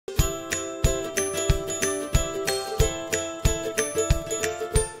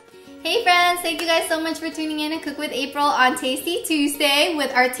Thank you guys so much for tuning in and Cook with April on Tasty Tuesday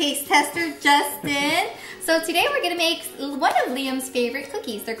with our taste tester, Justin. So today we're gonna make one of Liam's favorite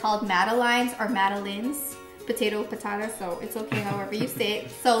cookies. They're called Madeleines or Madeleines. Potato, so it's okay however you say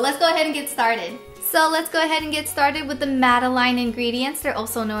it. So let's go ahead and get started. With the Madeleine ingredients. They're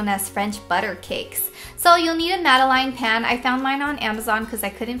also known as French butter cakes. So you'll need a Madeleine pan. I found mine on Amazon because I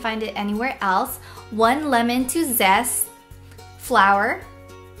couldn't find it anywhere else. 1 lemon to zest, flour,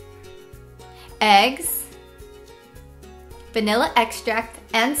 eggs, vanilla extract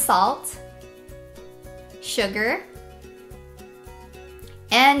and salt, sugar,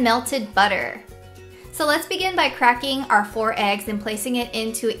 and melted butter. So let's begin by cracking our 4 eggs and placing it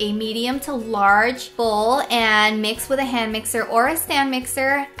into a medium to large bowl and mix with a hand mixer or a stand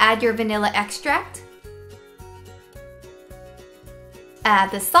mixer. Add your vanilla extract,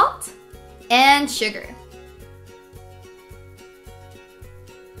 add the salt and sugar.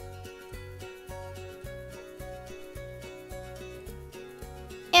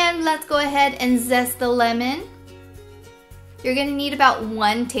 And let's go ahead and zest the lemon. You're gonna need about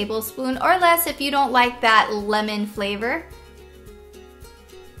 1 tablespoon or less if you don't like that lemon flavor.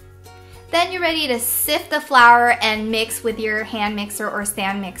 Then you're ready to sift the flour and mix with your hand mixer or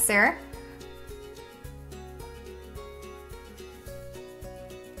stand mixer.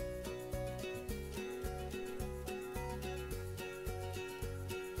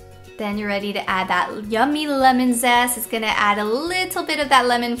 Then you're ready to add that yummy lemon zest. It's gonna add a little bit of that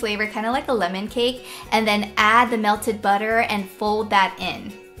lemon flavor, kind of like a lemon cake. And then add the melted butter and fold that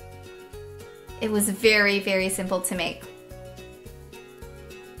in. It was very, very simple to make.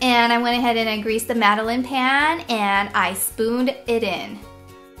 And I went ahead and I greased the Madeleine pan and I spooned it in.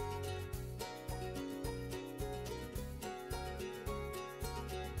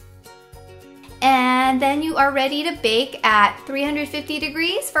 And then you are ready to bake at 350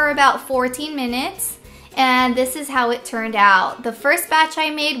 degrees for about 14 minutes. And this is how it turned out. The first batch I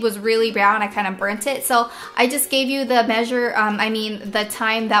made was really brown. I kind of burnt it. So I just gave you the measure, the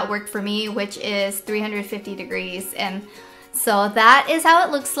time that worked for me, which is 350 degrees. And so that is how it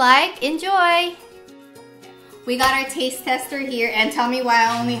looks like. Enjoy. We got our taste tester here, and tell me why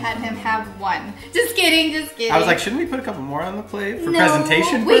I only had him have 1. Just kidding, just kidding. I was like, shouldn't we put a couple more on the plate for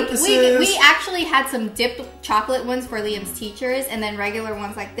presentation purposes? We actually had some dipped chocolate ones for Liam's teachers, and then regular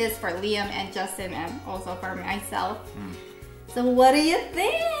ones like this for Liam and Justin, and also for myself. So what do you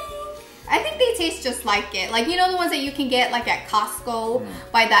think? I think they taste just like it. Like, you know the ones that you can get like at Costco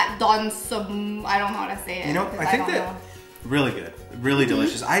by that Don Sum, I don't know how to say it. You know, I think that really good, really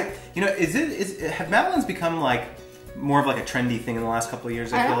delicious. Have Madeleines become like more of like a trendy thing in the last couple of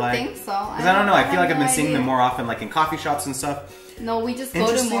years? I feel like. I don't think so. Because I don't know. I feel like I've been seeing them more often, like in coffee shops and stuff. No, we just go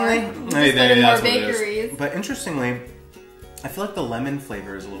to more bakeries. But interestingly, I feel like the lemon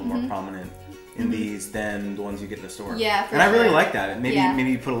flavor is a little more prominent in these than the ones you get in the store. Yeah, and I really like that.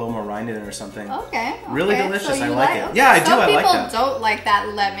 Maybe you put a little more rind in it or something. Okay. Really delicious. So I like it. Okay. Yeah, I do. I like that. Some people don't like that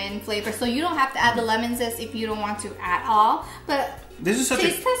lemon flavor, so you don't have to add the lemon zest if you don't want to at all. But this is such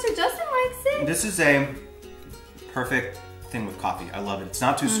taste tester Justin likes it. This is a perfect thing with coffee. I love it. It's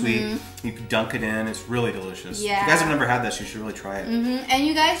not too sweet. You can dunk it in. It's really delicious. Yeah. If you guys have never had this, you should really try it. And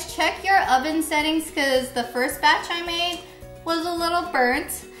you guys check your oven settings because the first batch I made was a little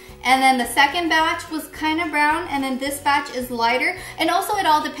burnt. And then the second batch was kind of brown, and then this batch is lighter. And also it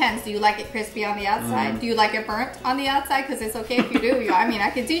all depends. Do you like it crispy on the outside? Do you like it burnt on the outside? Because it's okay if you do. I mean,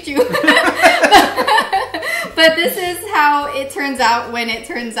 I can teach you. But this is how it turns out when it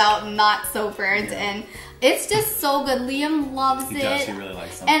turns out not so burnt. And it's just so good. Liam loves it. He does. He really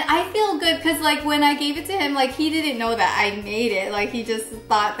likes them. And I feel good because like when I gave it to him, like he didn't know that I made it. Like he just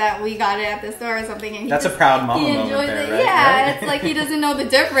thought that we got it at the store or something. And that's a proud mama moment there, right? Yeah, it's like he doesn't know the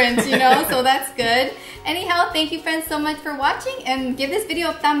difference, you know? So that's good. Anyhow, thank you friends so much for watching, and give this video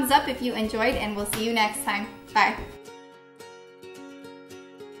a thumbs up if you enjoyed, and we'll see you next time. Bye.